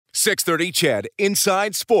630 CHED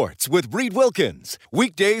Inside Sports with Reed Wilkins.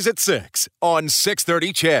 Weekdays at 6 on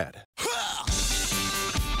 630 CHED.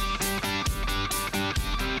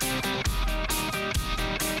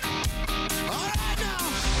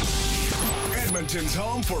 Edmonton's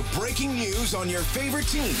home for breaking news on your favorite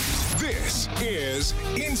teams. This is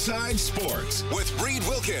Inside Sports with Reed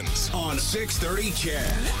Wilkins on 630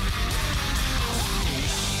 CHED.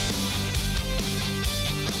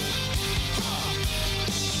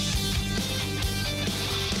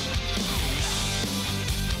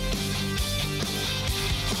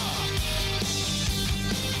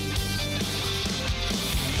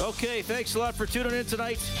 Okay, thanks a lot for tuning in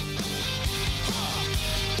tonight.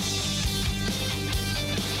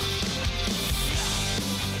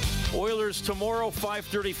 Oilers tomorrow,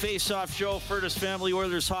 5:30 face-off show. Furnace Family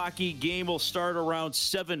Oilers hockey game will start around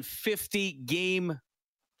 7:50. Game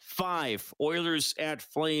 5. Oilers at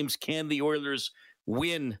Flames. Can the Oilers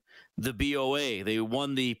win the BOA? They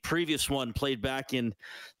won the previous one, played back in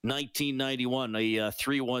 1991, a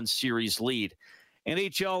 3-1 series lead.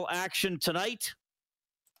 NHL action tonight.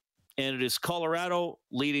 And it is Colorado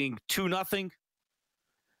leading 2-0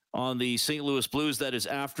 on the St. Louis Blues. That is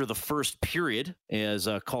after the first period, as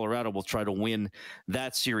Colorado will try to win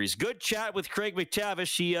that series. Good chat with Craig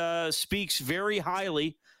McTavish. He speaks very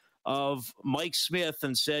highly of Mike Smith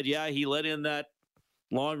and said, yeah, he let in that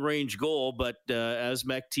long-range goal, but as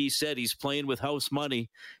McT said, he's playing with house money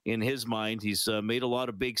in his mind. He's made a lot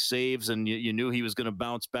of big saves, and you knew he was going to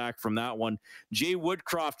bounce back from that one. Jay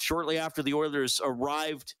Woodcroft, shortly after the Oilers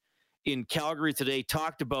arrived in Calgary today,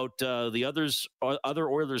 talked about the other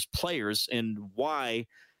Oilers players and why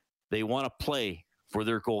they want to play for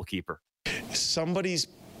their goalkeeper. Somebody's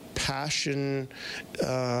passion,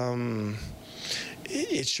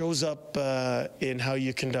 it shows up in how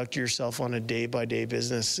you conduct yourself on a day-by-day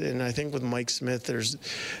business. And I think with Mike Smith,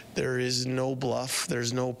 there is no bluff,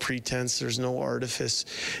 there's no pretense, there's no artifice.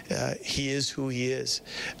 He is who he is.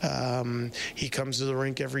 He comes to the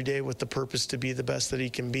rink every day with the purpose to be the best that he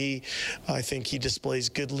can be. I think he displays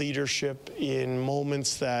good leadership in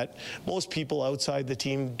moments that most people outside the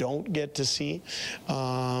team don't get to see.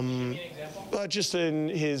 Just in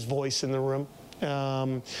his voice in the room.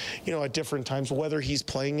 At different times, whether he's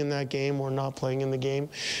playing in that game or not playing in the game.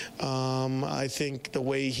 I think the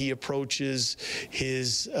way he approaches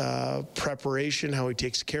his preparation, how he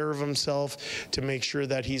takes care of himself to make sure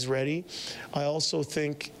that he's ready. I also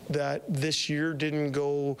think that this year didn't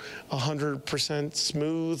go 100%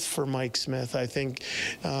 smooth for Mike Smith. I think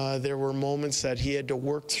there were moments that he had to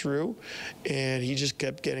work through, and he just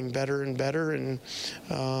kept getting better and better. And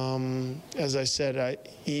as I said,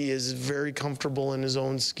 he is very comfortable in his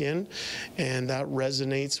own skin, and that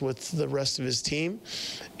resonates with the rest of his team.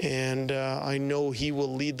 And I know he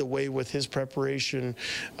will lead the way with his preparation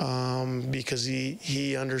because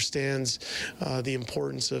he understands the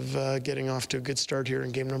importance of getting off to a good start here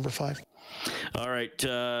in game number 5. All right.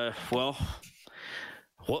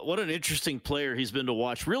 What an interesting player he's been to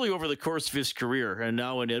watch really over the course of his career, and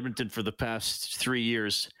now in Edmonton for the past 3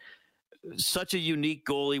 years. Such a unique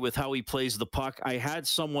goalie with how he plays the puck. I had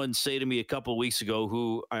someone say to me a couple of weeks ago,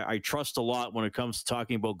 who I trust a lot when it comes to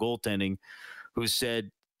talking about goaltending, who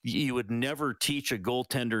said you would never teach a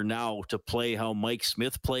goaltender now to play how Mike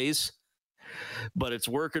Smith plays, but it's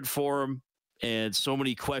working for him. And so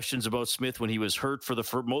many questions about Smith when he was hurt for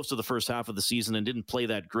most of the first half of the season and didn't play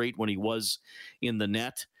that great when he was in the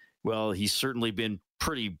net. Well, he's certainly been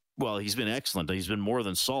he's been excellent. He's been more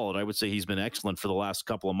than solid. I would say he's been excellent for the last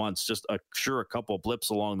couple of months. Just a couple of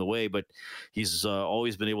blips along the way, but he's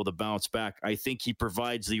always been able to bounce back. I think he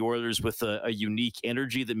provides the Oilers with a unique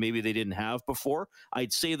energy that maybe they didn't have before.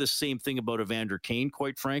 I'd say the same thing about Evander Kane,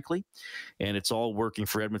 quite frankly, and it's all working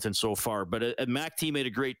for Edmonton so far. But Mac T made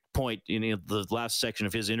a great point in the last section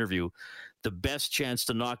of his interview. The best chance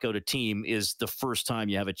to knock out a team is the first time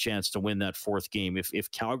you have a chance to win that fourth game. If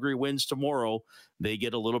Calgary wins tomorrow, they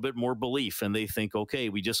get a little bit more belief and they think, okay,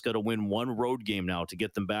 we just got to win one road game now to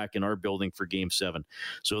get them back in our building for game 7.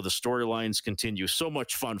 So the storylines continue. So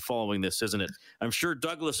much fun following this, isn't it? I'm sure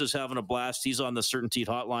Douglas is having a blast. He's on the Certainty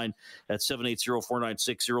hotline at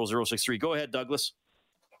 780-496-0063. Go ahead, Douglas.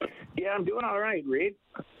 Yeah, I'm doing all right, Reed.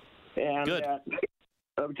 And, good.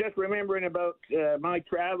 I'm just remembering about my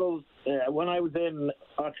travels when I was in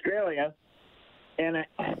Australia, and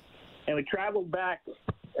we traveled back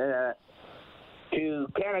to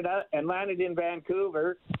Canada and landed in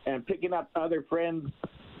Vancouver, and picking up other friends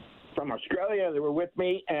from Australia that were with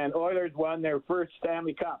me, and Oilers won their first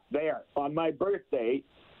Stanley Cup there on my birthday,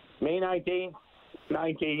 May 19th,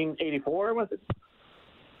 1984, was it?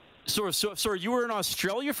 So you were in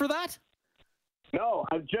Australia for that? No,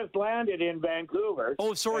 I've just landed in Vancouver.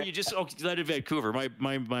 Oh, sorry, you just landed in Vancouver.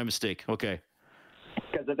 My mistake. Okay.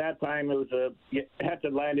 Because at that time you had to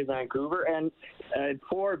land in Vancouver, and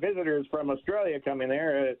 4 visitors from Australia come in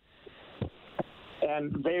there,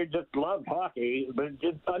 and they just loved hockey, but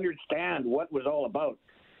just understand what it was all about.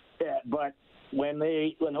 But when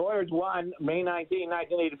the Oilers won May 19,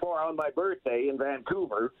 1984, on my birthday in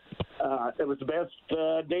Vancouver, it was the best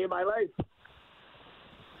day of my life.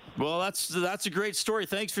 Well, that's a great story.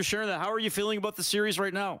 Thanks for sharing that. How are you feeling about the series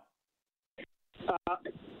right now?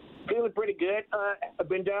 Feeling pretty good. I've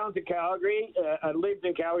been down to Calgary. I lived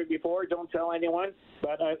in Calgary before. Don't tell anyone,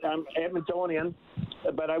 but I'm Edmontonian.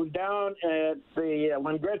 But I was down at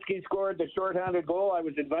when Gretzky scored the shorthanded goal. I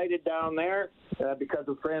was invited down there because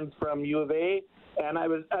of friends from U of A, and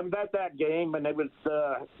I'm at that game, and it was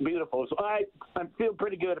beautiful. So I feel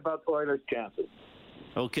pretty good about the Oilers' chances.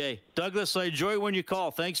 Okay, Douglas, I enjoy when you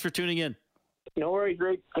call. Thanks for tuning in. No worries,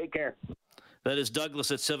 Rick. Take care. That is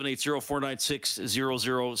Douglas at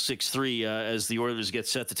 780-496-0063 as the Oilers get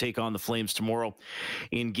set to take on the Flames tomorrow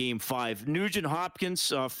in Game 5. Nugent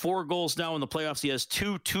Hopkins, 4 goals now in the playoffs. He has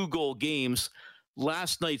 2 2-goal games.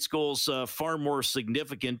 Last night's goals far more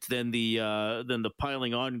significant than the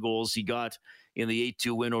piling on goals he got in the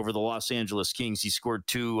 8-2 win over the Los Angeles Kings. He scored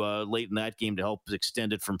 2 late in that game to help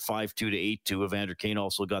extend it from 5-2 to 8-2. Evander Kane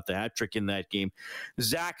also got the hat trick in that game.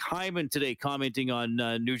 Zach Hyman today commenting on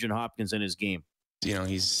Nugent Hopkins and his game. You know,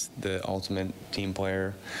 he's the ultimate team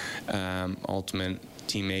player, ultimate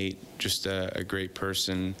teammate, just a great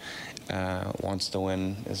person, wants to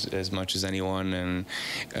win as much as anyone, and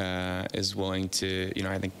is willing to,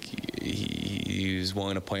 I think he's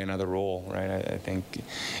willing to play another role, right? I think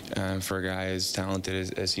for a guy as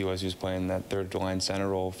talented as he was playing that third line center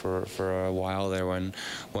role for a while there when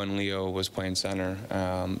Leo was playing center.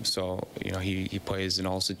 So, he plays in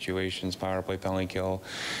all situations, power play, penalty kill,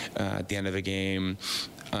 at the end of the game,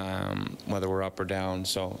 whether we're up or down.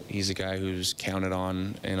 So he's a guy who's counted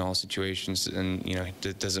on in all situations, and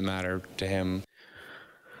it doesn't matter to him.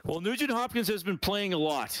 Well, Nugent Hopkins has been playing a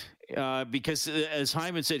lot because, as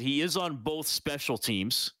Hyman said, he is on both special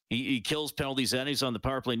teams. He kills penalties and he's on the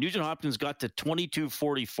power play. Nugent Hopkins got to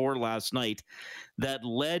 22-44 last night. That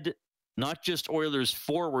led not just Oilers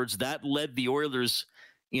forwards, that led the Oilers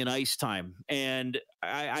in ice time. And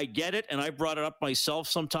I get it, and I brought it up myself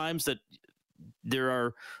sometimes, that there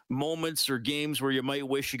are moments or games where you might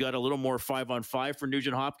wish you got a little more 5-on-5 for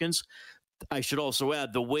Nugent Hopkins. I should also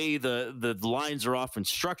add, the way the lines are often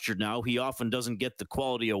structured now, he often doesn't get the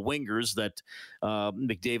quality of wingers that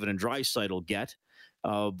McDavid and Draisaitl get.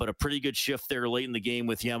 But a pretty good shift there late in the game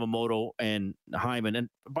with Yamamoto and Hyman. And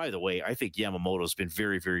by the way, I think Yamamoto's been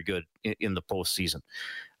very, very good in the postseason.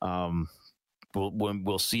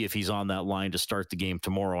 We'll see if he's on that line to start the game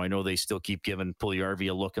tomorrow. I know they still keep giving Puljujarvi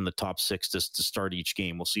a look in the top 6 to start each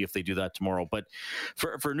game. We'll see if they do that tomorrow. But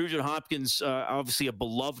for Nugent Hopkins, obviously a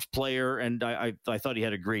beloved player, and I thought he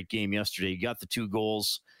had a great game yesterday. He got the 2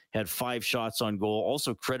 goals, had 5 shots on goal,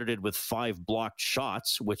 also credited with 5 blocked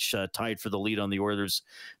shots, which tied for the lead on the Oilers.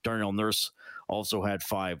 Darnell Nurse also had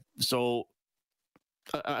 5. So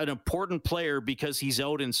an important player because he's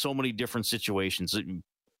out in so many different situations.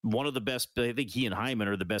 One of the best, I think he and Hyman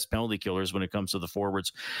are the best penalty killers when it comes to the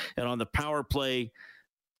forwards. And on the power play,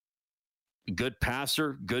 good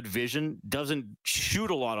passer, good vision, doesn't shoot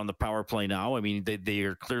a lot on the power play now. I mean, they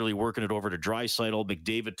are clearly working it over to Draisaitl.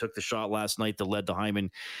 McDavid took the shot last night that led to Hyman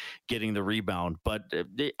getting the rebound. But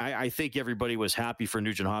I think everybody was happy for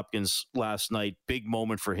Nugent Hopkins last night. Big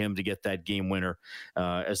moment for him to get that game winner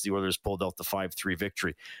as the Oilers pulled out the 5-3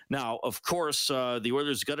 victory. Now, of course, the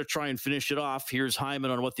Oilers got to try and finish it off. Here's Hyman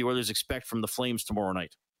on what the Oilers expect from the Flames tomorrow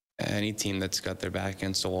night. Any team that's got their back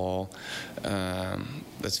against the wall,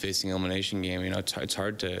 that's facing an elimination game, it's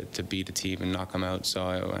hard to beat a team and knock them out.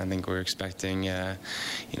 So I think we're expecting,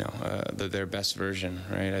 their best version,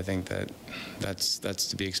 right? I think that's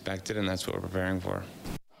to be expected, and that's what we're preparing for.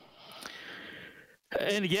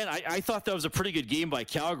 And again, I thought that was a pretty good game by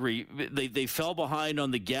Calgary. They fell behind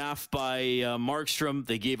on the gaff by Markstrom.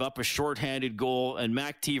 They gave up a shorthanded goal, and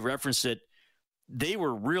Mac T referenced it. They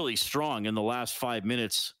were really strong in the last 5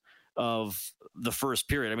 minutes of the first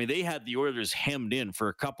period. I mean, they had the Oilers hemmed in for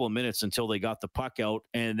a couple of minutes until they got the puck out,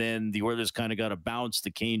 and then the Oilers kind of got a bounce. The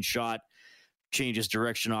Kane shot changes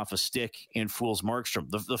direction off a stick and fools Markstrom.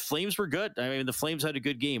 The Flames were good. I mean, the Flames had a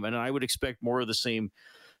good game, and I would expect more of the same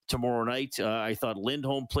tomorrow night. I thought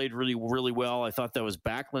Lindholm played really, really well. I thought that was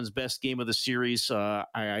Backlund's best game of the series.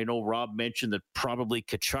 I know Rob mentioned that probably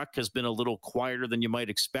Tkachuk has been a little quieter than you might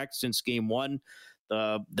expect since game 1.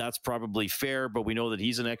 That's probably fair, but we know that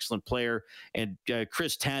he's an excellent player. And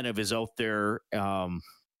Chris Tanev is out there.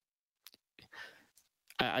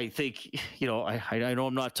 I think, I know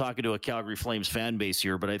I'm not talking to a Calgary Flames fan base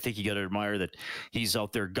here, but I think you got to admire that he's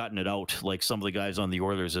out there gutting it out like some of the guys on the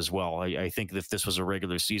Oilers as well. I think that if this was a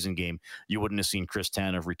regular season game, you wouldn't have seen Chris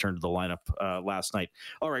Tanev return to the lineup last night.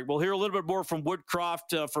 All right, we'll hear a little bit more from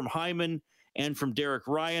Woodcroft, from Hyman, and from Derek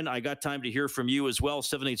Ryan. I got time to hear from you as well.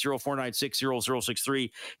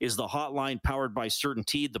 780-496-0063 is the hotline, powered by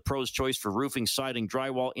CertainTeed, the pro's choice for roofing, siding,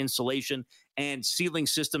 drywall, insulation, and ceiling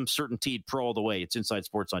system. CertainTeed, pro all the way. It's Inside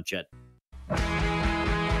Sports on Chet.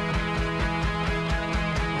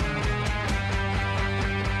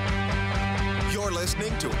 You're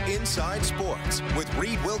listening to Inside Sports with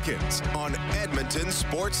Reed Wilkins on Edmonton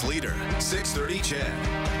Sports Leader, 630 Chet.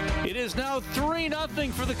 It is now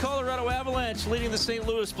 3-0 for the Colorado Avalanche, leading the St.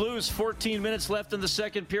 Louis Blues. 14 minutes left in the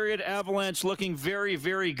second period. Avalanche looking very,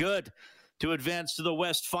 very good to advance to the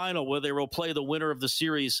West Final, where they will play the winner of the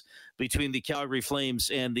series between the Calgary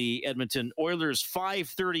Flames and the Edmonton Oilers.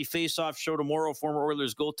 5:30 face-off show tomorrow. Former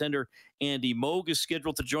Oilers goaltender Andy Moog is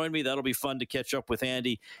scheduled to join me. That'll be fun to catch up with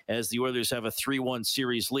Andy as the Oilers have a 3-1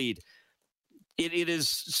 series lead. It is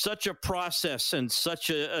such a process and such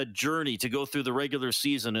a journey to go through the regular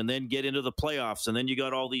season and then get into the playoffs. And then you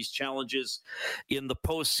got all these challenges in the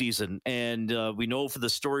postseason. And we know for the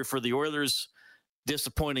story for the Oilers,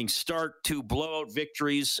 disappointing start, 2 blowout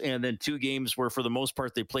victories, and then 2 games where for the most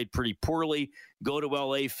part they played pretty poorly. Go to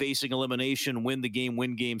LA facing elimination, win the game,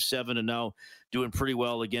 win game 7, and now doing pretty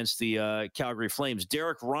well against the Calgary Flames.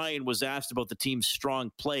 Derek Ryan was asked about the team's strong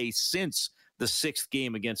play since the 6th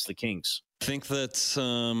game against the Kings. I think that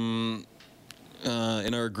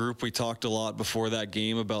in our group we talked a lot before that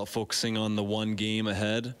game about focusing on the one game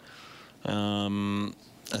ahead.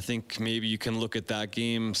 I think maybe you can look at that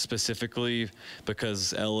game specifically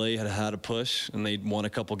because LA had a push and they'd won a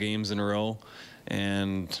couple games in a row,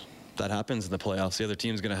 and that happens in the playoffs. The other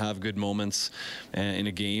team's going to have good moments in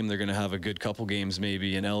a game. They're going to have a good couple games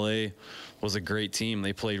maybe. And LA was a great team.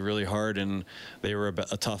 They played really hard and they were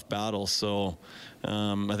a tough battle. So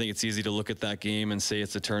I think it's easy to look at that game and say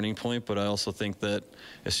it's a turning point, but I also think that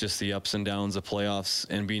it's just the ups and downs of playoffs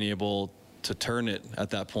and being able to turn it at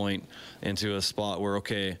that point into a spot where,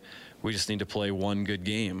 okay, we just need to play one good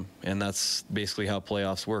game. And that's basically how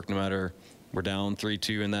playoffs work. No matter we're down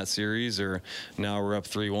 3-2 in that series or now we're up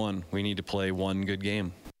 3-1, we need to play one good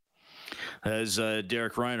game. As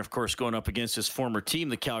Derek Ryan, of course, going up against his former team,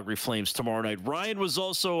 the Calgary Flames, tomorrow night. Ryan was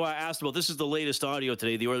also asked about, this is the latest audio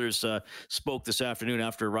today. The Oilers spoke this afternoon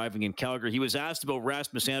after arriving in Calgary. He was asked about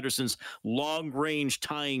Rasmus Andersson's long-range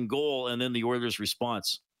tying goal and then the Oilers'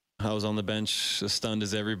 response. I was on the bench, as stunned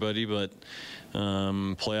as everybody, but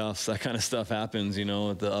playoffs, that kind of stuff happens,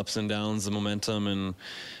 the ups and downs, the momentum, and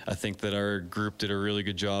I think that our group did a really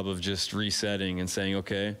good job of just resetting and saying,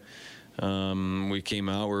 okay, we came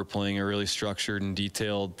out, we were playing a really structured and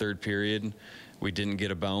detailed third period. We didn't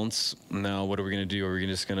get a bounce. Now what are we going to do? Are we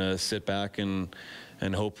just going to sit back and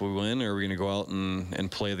hope we win, or are we going to go out and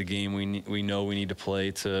play the game we know we need to play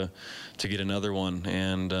to get another one?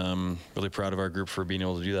 And really proud of our group for being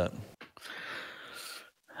able to do that.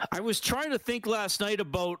 I was trying to think last night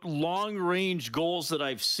about long-range goals that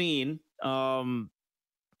I've seen. Kelly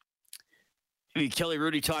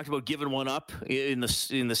Rudy talked about giving one up in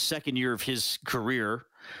the second year of his career.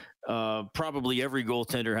 Probably every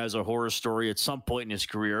goaltender has a horror story at some point in his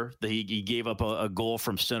career that he gave up a goal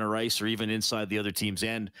from center ice or even inside the other team's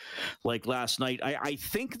end. Like last night, I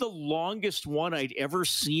think the longest one I'd ever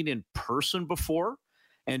seen in person before,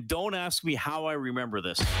 and don't ask me how I remember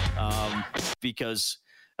this, because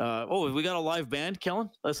we got a live band,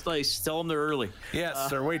 Kellen? That's nice. Tell them they're early. Yes,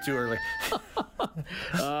 they're way too early.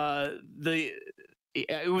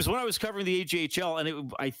 It was when I was covering the AJHL,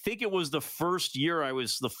 and I think it was the first year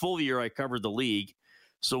the full year I covered the league.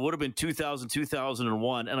 So it would have been 2000,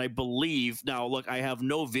 2001. And I believe, now look, I have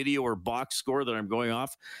no video or box score that I'm going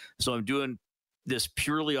off. So I'm doing this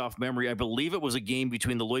purely off memory. I believe it was a game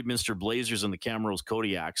between the Lloydminster Blazers and the Camrose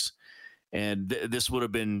Kodiaks. And this would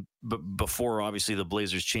have been before, obviously, the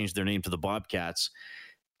Blazers changed their name to the Bobcats.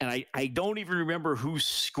 And I don't even remember who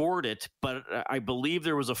scored it, but I believe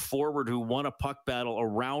there was a forward who won a puck battle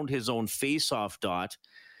around his own faceoff dot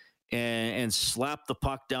and slapped the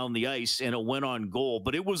puck down the ice, and it went on goal.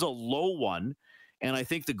 But it was a low one, and I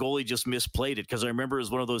think the goalie just misplayed it because I remember it was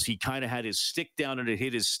one of those, he kind of had his stick down and it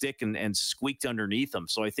hit his stick and squeaked underneath him.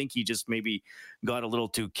 So I think he just maybe got a little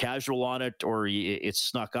too casual on it, or it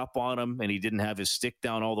snuck up on him and he didn't have his stick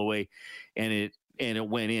down all the way, and and it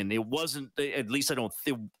went in. It wasn't, at least I don't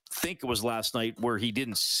think it was last night where he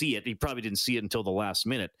didn't see it. He probably didn't see it until the last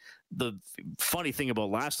minute. The funny thing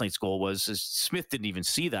about last night's goal was Smith didn't even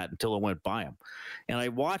see that until it went by him. And I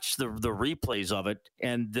watched the replays of it,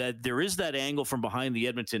 and that there is that angle from behind the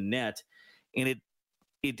Edmonton net, and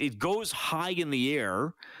it goes high in the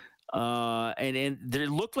air. And there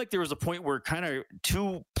looked like there was a point where kind of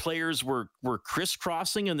two players were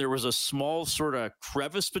crisscrossing, and there was a small sort of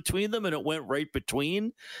crevice between them, and it went right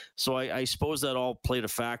between. So I suppose that all played a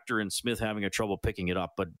factor in Smith having a trouble picking it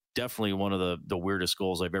up, but definitely one of the weirdest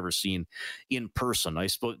goals I've ever seen in person. I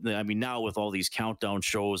mean, now with all these countdown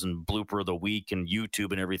shows and blooper of the week and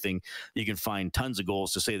YouTube and everything, you can find tons of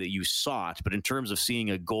goals to say that you saw it. But in terms of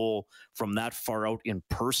seeing a goal from that far out in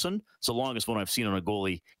person, it's the longest one I've seen on a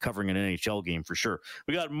goalie covering an NHL game for sure.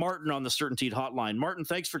 We got Martin on the Certainteed hotline. Martin,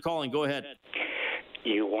 thanks for calling. Go ahead.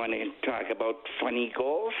 You want to talk about funny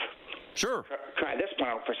goals? Sure. Try this one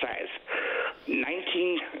out for size.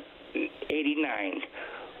 1989.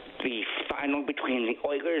 The final between the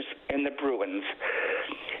Oilers and the Bruins.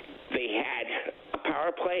 They had a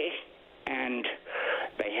power play, and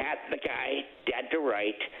they had the guy dead to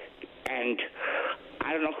right, and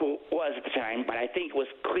I don't know who it was at the time, but I think it was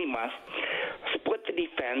Klima, split the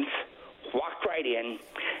defense, walked right in,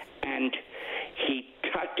 and he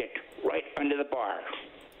tucked it right under the bar.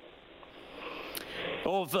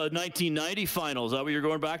 Oh, the 1990 final. Is that what you're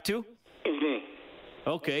going back to? Mm-hmm.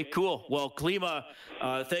 Okay, cool. Well, Klima,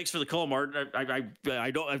 thanks for the call, Martin. I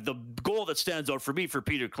don't. The goal that stands out for me for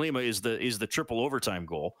Peter Klima is the triple overtime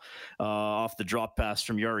goal off the drop pass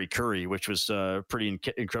from Jari Kurri, which was pretty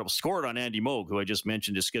incredible. Scored on Andy Moog, who I just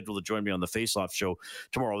mentioned is scheduled to join me on the Face-Off show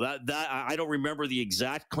tomorrow. That I don't remember the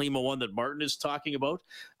exact Klima one that Martin is talking about,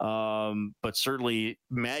 but certainly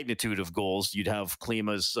magnitude of goals. You'd have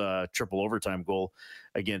Klima's triple overtime goal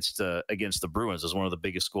against the Bruins as one of the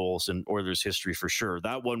biggest goals in Oilers history for sure.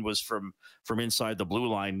 That one was from inside the blue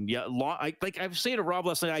line. Yeah, I was saying to Rob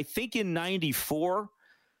last night, I think in '94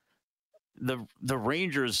 the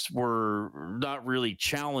Rangers were not really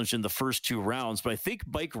challenged in the first two rounds, but I think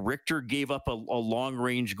Mike Richter gave up a long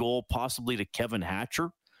range goal, possibly to Kevin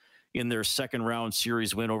Hatcher in their second round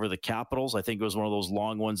series win over the Capitals. I think it was one of those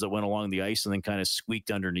long ones that went along the ice and then kind of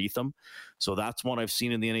squeaked underneath them. So that's one I've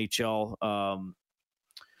seen in the NHL.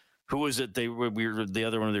 Who was it? They were the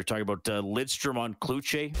other one they're talking about, Lidstrom on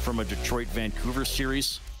Kluche from a Detroit-Vancouver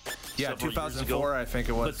series. Yeah, 2004, I think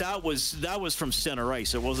it was. But that was from center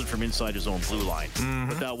ice. It wasn't from inside his own blue line. Mm-hmm.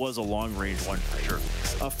 But that was a long-range one for sure.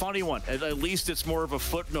 A funny one. At least it's more of a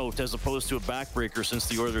footnote as opposed to a backbreaker, since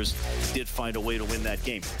the Oilers did find a way to win that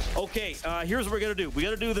game. Okay, here's what we're going to do. We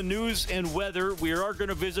got to do the news and weather. We are going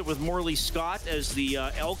to visit with Morley Scott as the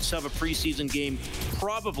Elks have a preseason game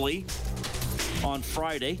probably on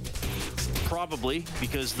Friday. Probably,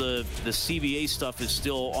 because the CBA stuff is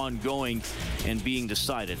still ongoing and being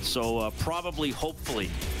decided. So probably, hopefully,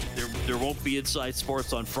 there won't be Inside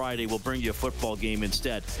Sports on Friday. We'll bring you a football game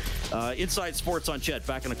instead. Inside Sports on Chet,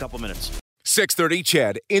 back in a couple minutes. 6:30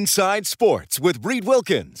 Ched Inside Sports with Reed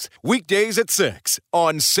Wilkins. Weekdays at 6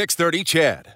 on 6:30 Ched.